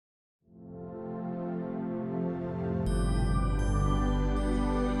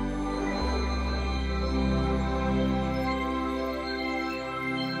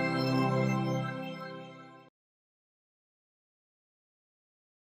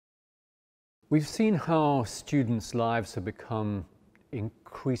We've seen how students' lives have become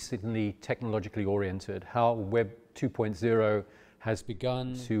increasingly technologically oriented, how Web 2.0 has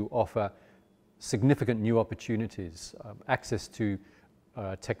begun to offer significant new opportunities, access to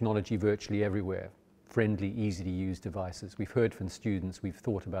technology virtually everywhere, friendly, easy to use devices. We've heard from students, we've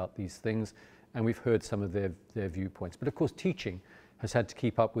thought about these things, and we've heard some of their viewpoints. But of course, teaching has had to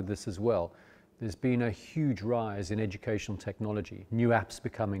keep up with this as well. There's been a huge rise in educational technology, new apps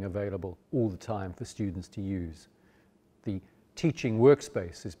becoming available all the time for students to use. The teaching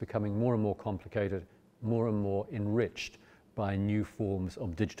workspace is becoming more and more complicated, more and more enriched by new forms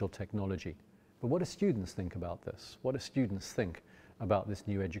of digital technology. But what do students think about this? What do students think about this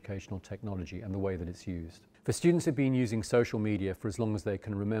new educational technology and the way that it's used? For students who've been using social media for as long as they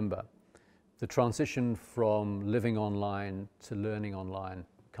can remember, the transition from living online to learning online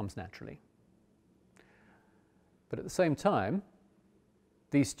comes naturally. But at the same time,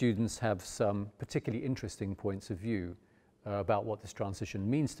 these students have some particularly interesting points of view about what this transition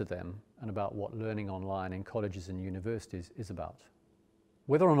means to them and about what learning online in colleges and universities is about.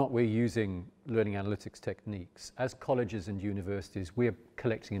 Whether or not we're using learning analytics techniques, as colleges and universities, we're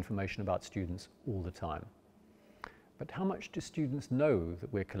collecting information about students all the time. But how much do students know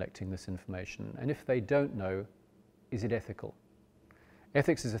that we're collecting this information? And if they don't know, is it ethical?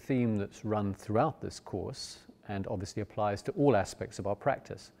 Ethics is a theme that's run throughout this course and obviously applies to all aspects of our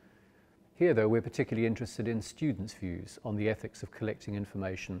practice. Here, though, we're particularly interested in students' views on the ethics of collecting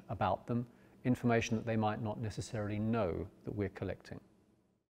information about them, information that they might not necessarily know that we're collecting.